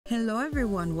Hello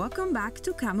everyone, welcome back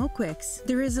to Camel Quicks.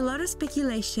 There is a lot of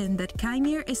speculation that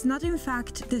Kymir is not in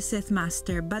fact the Sith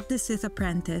Master, but the Sith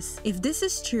Apprentice. If this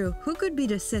is true, who could be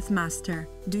the Sith Master?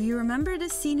 Do you remember the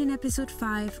scene in episode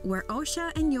 5 where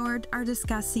Osha and Yord are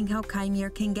discussing how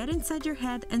Kymir can get inside your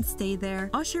head and stay there?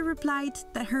 Osha replied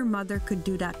that her mother could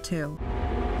do that too.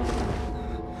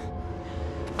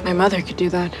 My mother could do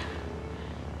that.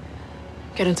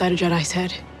 Get inside a Jedi's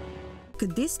head.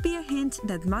 Could this be a hint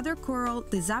that Mother Coral,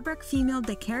 the Zabrak female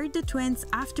that carried the twins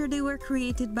after they were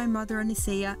created by Mother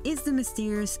Aniseya, is the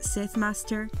mysterious Sith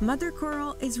Master? Mother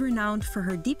Coral is renowned for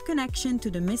her deep connection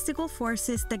to the mystical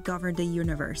forces that govern the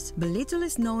universe, but little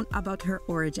is known about her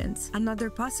origins. Another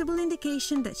possible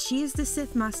indication that she is the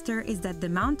Sith Master is that the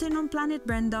mountain on planet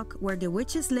Brendok where the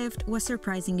witches lived was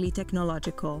surprisingly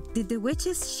technological. Did the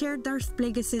witches share Darth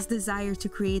Plagueis' desire to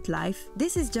create life?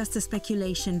 This is just a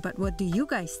speculation, but what do you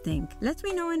guys think? Let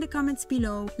me know in the comments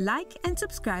below, like and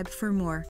subscribe for more.